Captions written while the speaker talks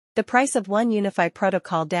The price of one Unifi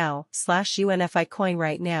Protocol DAO/UNFI coin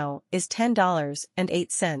right now is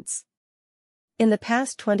 $10.08. In the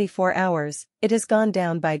past 24 hours, it has gone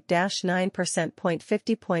down by 9%,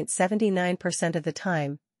 50.79% of the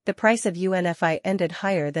time. The price of UNFI ended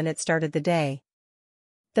higher than it started the day.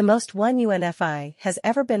 The most one UNFI has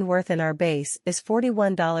ever been worth in our base is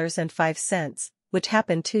 $41.05, which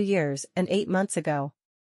happened 2 years and 8 months ago.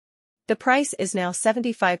 The price is now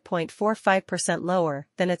 75.45% lower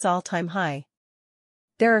than its all-time high.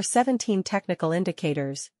 There are 17 technical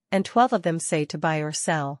indicators, and 12 of them say to buy or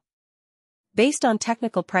sell. Based on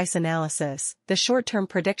technical price analysis, the short-term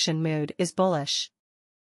prediction mood is bullish.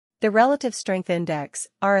 The Relative Strength Index,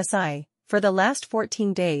 RSI, for the last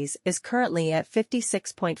 14 days is currently at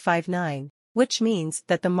 56.59, which means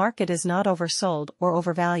that the market is not oversold or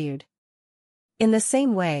overvalued. In the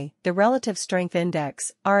same way, the Relative Strength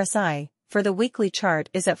Index, RSI, for the weekly chart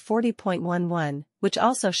is at 40.11, which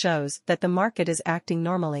also shows that the market is acting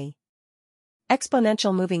normally.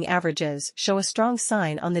 Exponential moving averages show a strong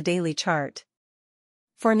sign on the daily chart.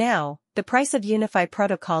 For now, the price of Unifi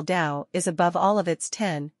Protocol DAO is above all of its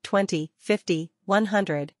 10, 20, 50,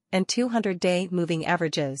 100, and 200-day moving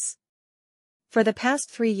averages. For the past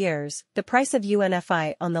 3 years, the price of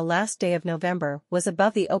UNFI on the last day of November was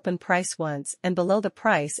above the open price once and below the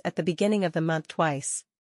price at the beginning of the month twice.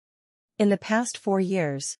 In the past 4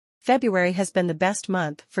 years, February has been the best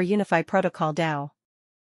month for Unifi Protocol DAO.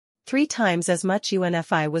 3 times as much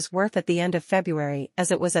UNFI was worth at the end of February as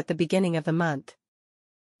it was at the beginning of the month.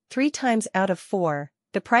 3 times out of 4,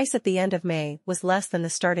 the price at the end of May was less than the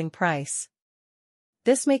starting price.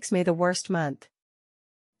 This makes May the worst month.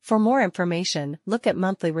 For more information, look at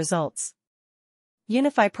monthly results.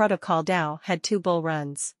 Unifi Protocol DAO had 2 bull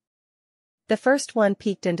runs. The first one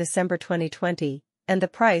peaked in December 2020, and the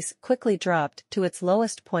price quickly dropped to its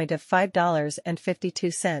lowest point of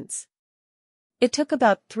 $5.52. It took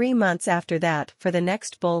about 3 months after that for the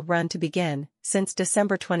next bull run to begin, since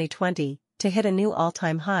December 2020, to hit a new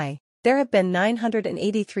all-time high. There have been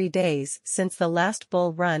 983 days since the last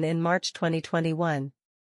bull run in March 2021.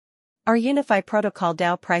 Our Unifi Protocol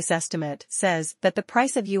DAO price estimate says that the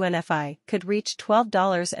price of UNFI could reach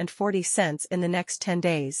 $12.40 in the next 10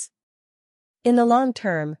 days. In the long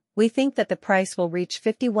term, we think that the price will reach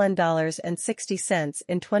 $51.60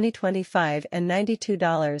 in 2025 and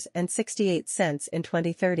 $92.68 in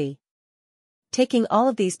 2030. Taking all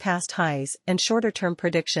of these past highs and shorter-term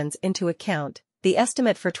predictions into account, the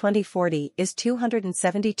estimate for 2040 is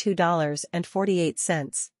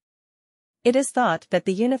 $272.48. It is thought that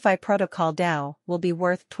the Unifi Protocol DAO will be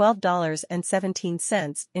worth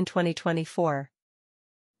 $12.17 in 2024.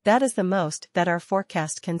 That is the most that our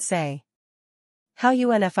forecast can say. How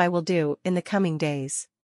UNFI will do in the coming days.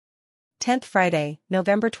 10th Friday,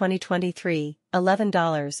 November 2023,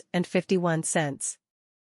 $11.51.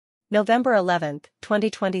 November 11th,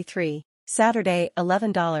 2023, Saturday,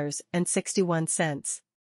 $11.61.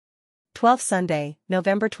 12th Sunday,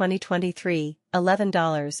 November 2023,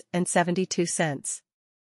 $11.72.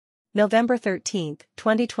 November 13th,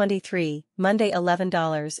 2023, Monday,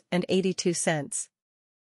 $11.82.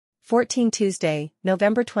 14 Tuesday,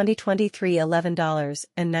 November 2023,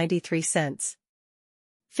 $11.93.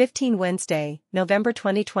 15 Wednesday, November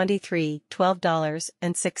 2023,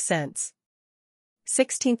 $12.06.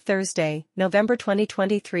 16th Thursday, November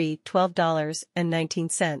 2023,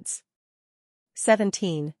 $12.19.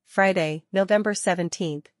 17 Friday, November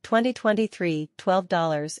 17th, 2023,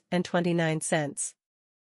 $12.29.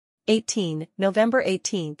 18 November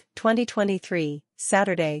 18th, 2023,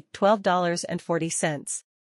 Saturday, $12.40.